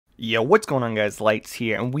Yo, what's going on, guys? Lights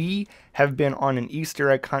here, and we have been on an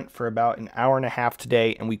Easter egg hunt for about an hour and a half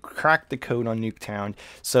today, and we cracked the code on Nuketown.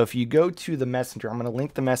 So if you go to the messenger, I'm going to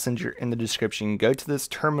link the messenger in the description. Go to this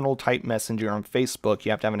terminal type messenger on Facebook.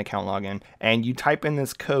 You have to have an account login, and you type in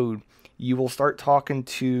this code. You will start talking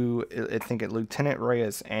to, I think, Lieutenant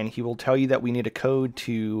Reyes, and he will tell you that we need a code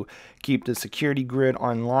to keep the security grid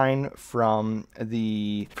online from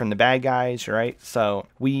the bad guys, right? So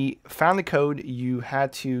we found the code. You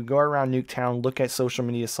had to go around Nuketown, look at social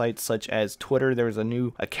media sites such as Twitter. There was a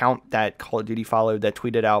new account that Call of Duty followed that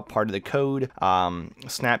tweeted out part of the code.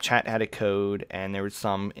 Snapchat had a code, and there was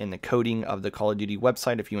some in the coding of the Call of Duty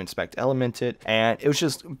website if you inspect Elemented, and it was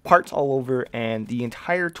just parts all over, and the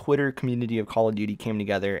entire Twitter community of Call of Duty came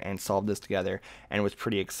together and solved this together, and it was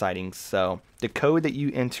pretty exciting. So the code that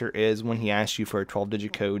you enter is, when he asks you for a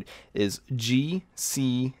 12-digit code, is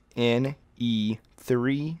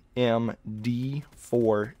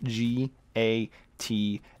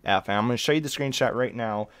GCNE3MD4GATF. And I'm going to show you the screenshot right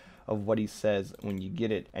now of what he says when you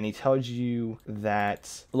get it, and he tells you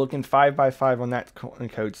that looking 5x5 on that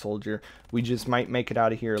code, soldier. We just might make it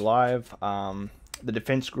out of here alive. The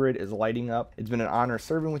defense grid is lighting up. It's been an honor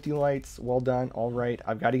serving with you, Lights. Well done. All right,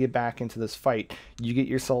 I've got to get back into this fight. You get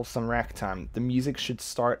yourself some rack time. The music should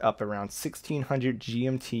start up around 1600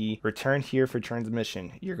 GMT. Return here for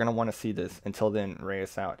transmission. You're going to want to see this. Until then,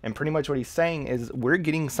 Reyes out. And pretty much what he's saying is we're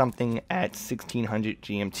getting something at 1600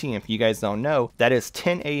 GMT. If you guys don't know, that is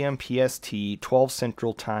 10 a.m. PST, 12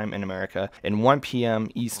 Central Time in America, and 1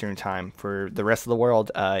 p.m. Eastern Time. For the rest of the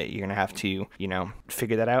world, you're going to have to,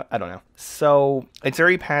 figure that out. I don't know. So it's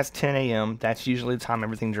already past 10 a.m. That's usually the time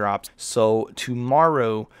everything drops. So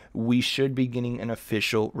tomorrow we should be getting an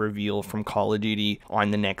official reveal from Call of Duty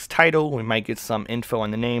on the next title. We might get some info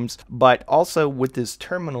on the names, but also with this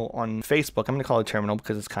terminal on Facebook, I'm gonna call it terminal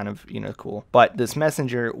because it's kind of, cool. But this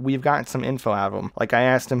messenger, we've gotten some info out of him. Like, I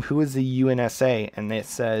asked him, who is the UNSA? And it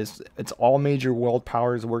says it's all major world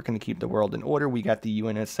powers working to keep the world in order. We got the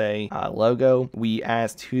UNSA logo. We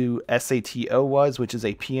asked who SATO was, which is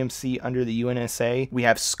a PMC under the UNSA. We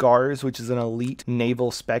have SCARS, which is an elite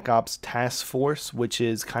naval spec ops task force, which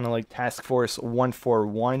is kind of like Task Force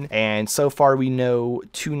 141. And so far we know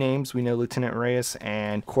two names. We know Lieutenant Reyes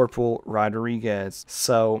and Corporal Rodriguez.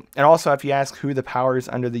 So, and also if you ask who the powers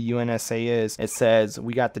under the UNSA is, it says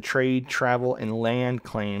we got the trade, travel, and land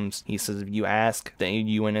claims. He says if you ask, the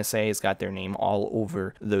UNSA has got their name all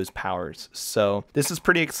over those powers. So this is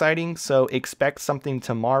pretty exciting. So expect something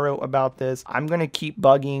tomorrow about this. I'm going to keep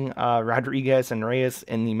bugging Rodriguez and Reyes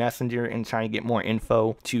in the messenger and trying to get more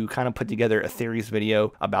info to kind of put together a theories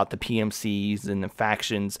video about the PMCs and the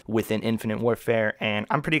factions within Infinite Warfare, and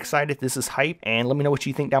I'm pretty excited. This is hype, and let me know what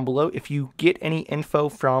you think down below. If you get any info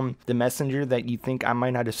from the messenger that you think I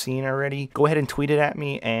might not have seen already, go ahead and tweet it at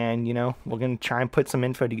me, and we're gonna try and put some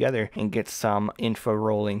info together and get some info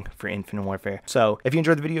rolling for Infinite Warfare. So if you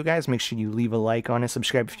enjoyed the video, guys, make sure you leave a like on it,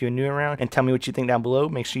 subscribe if you're new around, and tell me what you think down below.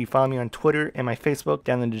 Make sure you follow me on Twitter and my Facebook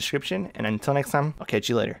down in the description, and until next time, I'll catch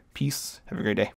you later. Peace. Have a great day.